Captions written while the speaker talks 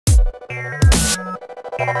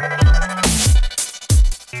Hey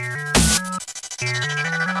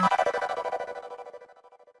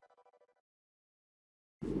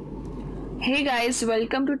guys,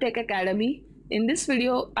 welcome to Tech Academy. In this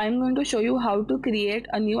video, I'm going to show you how to create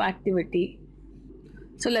a new activity.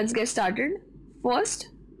 So let's get started. First,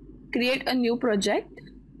 create a new project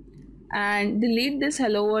and delete this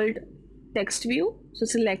hello world text view. So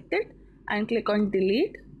select it and click on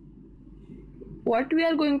delete. What we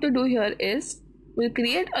are going to do here is we'll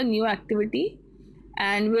create a new activity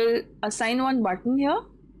and we'll assign one button here.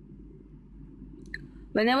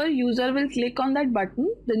 Whenever user will click on that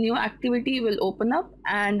button, the new activity will open up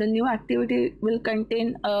and the new activity will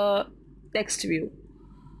contain a text view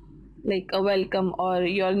like a welcome or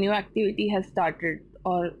your new activity has started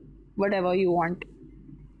or whatever you want.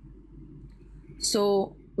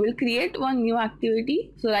 So we'll create one new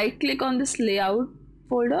activity. So right click on this layout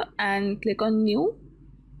folder and click on new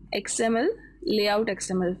XML layout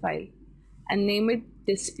XML file and name it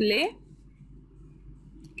display.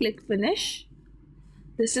 Click finish.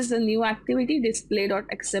 This is a new activity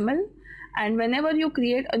display.xml, and whenever you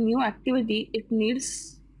create a new activity it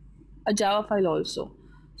needs a Java file also.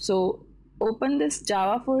 So open this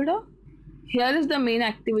Java folder. Here is the main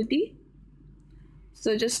activity.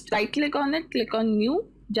 So just right click on it, click on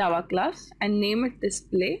new Java class and name it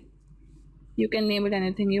display. You can name it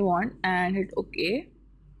anything you want and hit OK.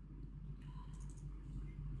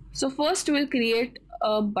 So first we'll create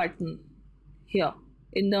a button here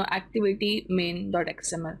in the activity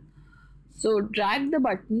main.xml. So drag the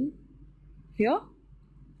button here,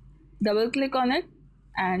 double click on it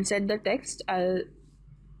and set the text. I'll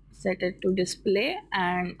set it to display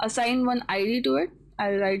and assign one ID to it.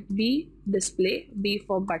 I'll write B display, B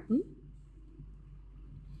for button.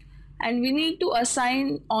 And we need to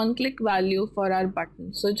assign on click value for our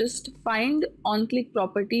button. So just find on click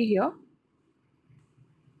property here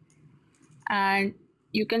and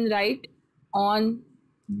you can write on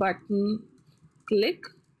button click,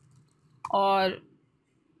 or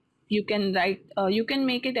you can write you can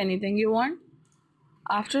make it anything you want.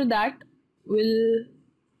 After that we'll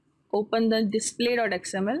open the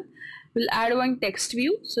display.xml. We'll add one text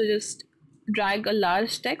view. So just drag a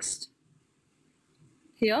large text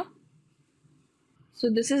here. So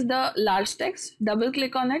this is the large text. Double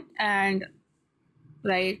click on it and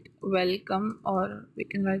write welcome, or we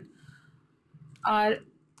can write our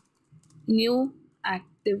new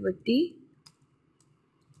activity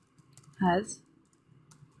has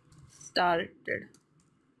started.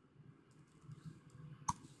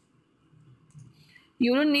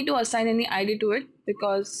 You don't need to assign any ID to it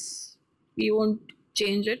because we won't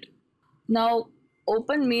change it. Now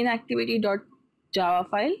open main activity.java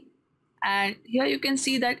file and here you can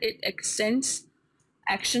see that it extends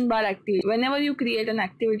action bar activity. Whenever you create an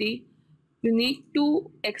activity, you need to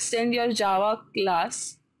extend your Java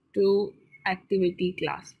class to activity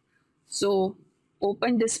class. So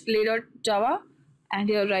open display.java and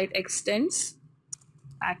here write extends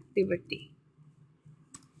activity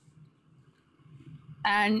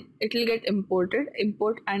and it will get imported.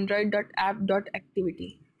 Import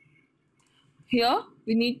android.app.activity. Here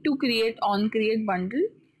we need to create on create bundle.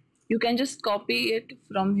 You can just copy it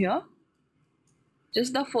from here.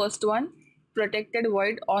 Just the first one, protected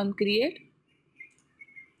void on create,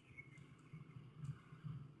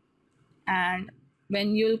 and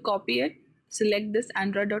when you'll copy it, select this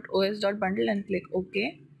android.os.bundle and click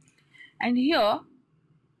OK. And here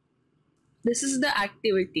this is the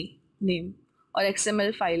activity name or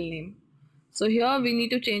XML file name. So here we need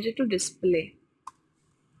to change it to display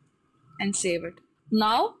and save it.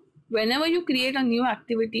 Now whenever you create a new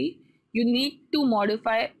activity, you need to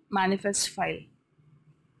modify manifest file.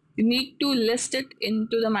 You need to list it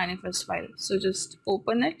into the manifest file. So just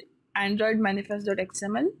open it, android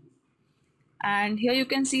manifest.xml, and here you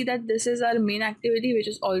can see that this is our main activity which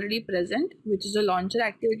is already present, which is a launcher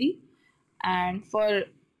activity. And for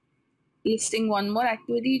listing one more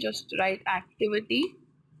activity, just write activity,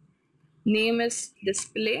 name is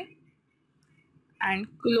display and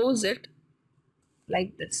close it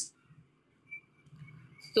like this.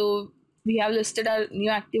 So we have listed our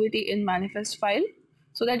new activity in manifest file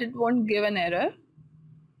so that it won't give an error.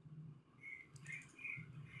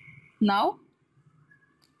 Now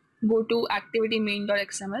go to activity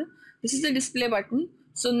main.xml. This is the display button.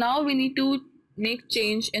 So now we need to make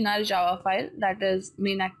change in our Java file, that is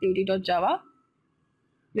main activity.java,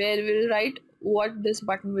 where we'll write what this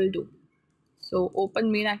button will do. So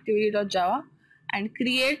open main activity.java and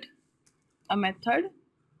create a method,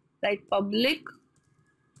 write public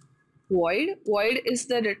void. Void is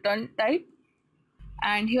the return type,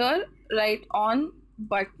 and here write on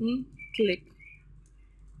button click.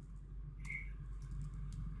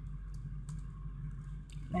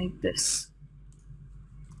 like this.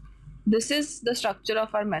 This is the structure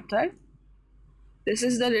of our method. This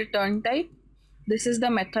is the return type. This is the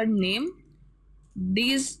method name.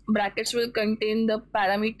 These brackets will contain the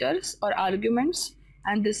parameters or arguments,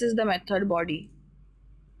 and this is the method body.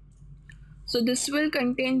 So this will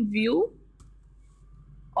contain view,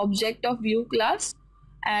 object of view class,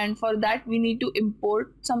 and for that we need to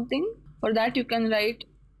import something. For that you can write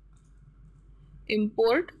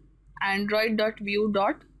import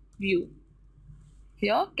android.view.view.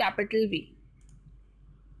 Here capital V.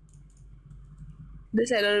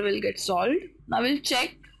 This error will get solved. Now we'll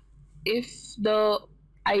check if the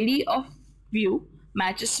ID of view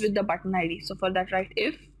matches with the button ID. So for that, write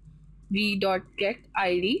if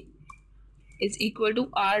v.getID is equal to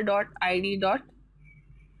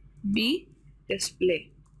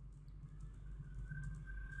r.id.bDisplay.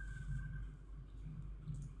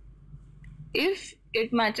 If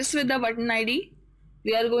it matches with the button ID,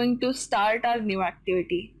 we are going to start our new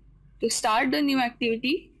activity. To start the new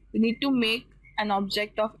activity, we need to make an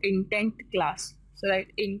object of intent class. So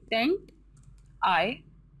write intent I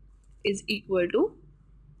is equal to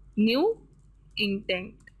new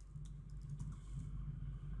intent.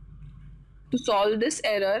 To solve this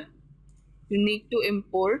error, you need to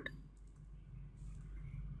import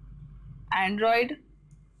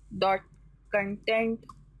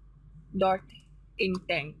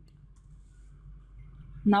android.content.intent.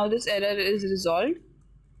 Now this error is resolved.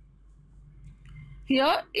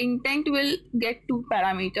 Here intent will get two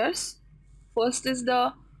parameters. First is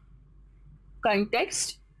the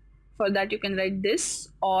context. For that you can write this,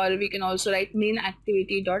 or we can also write main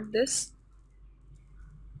activity.this,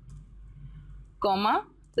 comma.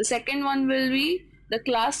 The second one will be the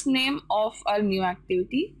class name of our new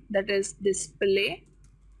activity, that is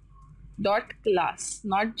display.class,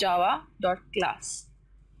 not java.class.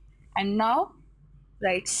 And now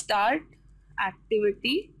write start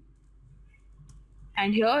activity,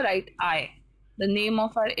 and here write I, the name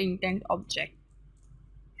of our intent object.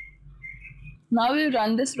 Now we'll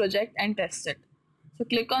run this project and test it. So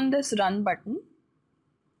click on this run button.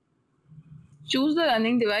 Choose the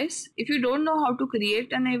running device. If you don't know how to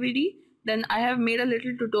create an AVD, then I have made a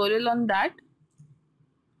little tutorial on that.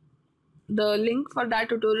 The link for that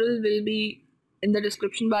tutorial will be in the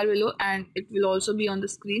description bar below, and it will also be on the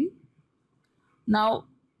screen. Now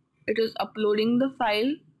it is uploading the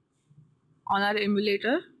file on our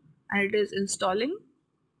emulator and it is installing.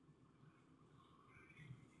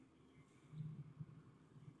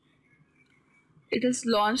 It has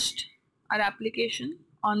launched our application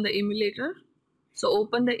on the emulator. So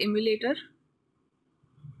open the emulator.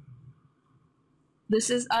 This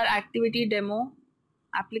is our activity demo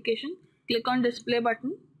application. Click on display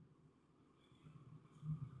button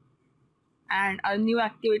and our new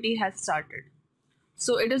activity has started.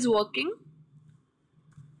 So it is working.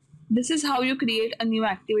 This is how you create a new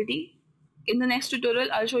activity. In the next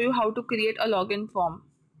tutorial, I'll show you how to create a login form.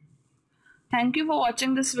 Thank you for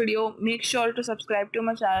watching this video. Make sure to subscribe to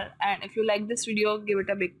my channel, and if you like this video, give it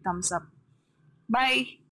a big thumbs up. Bye.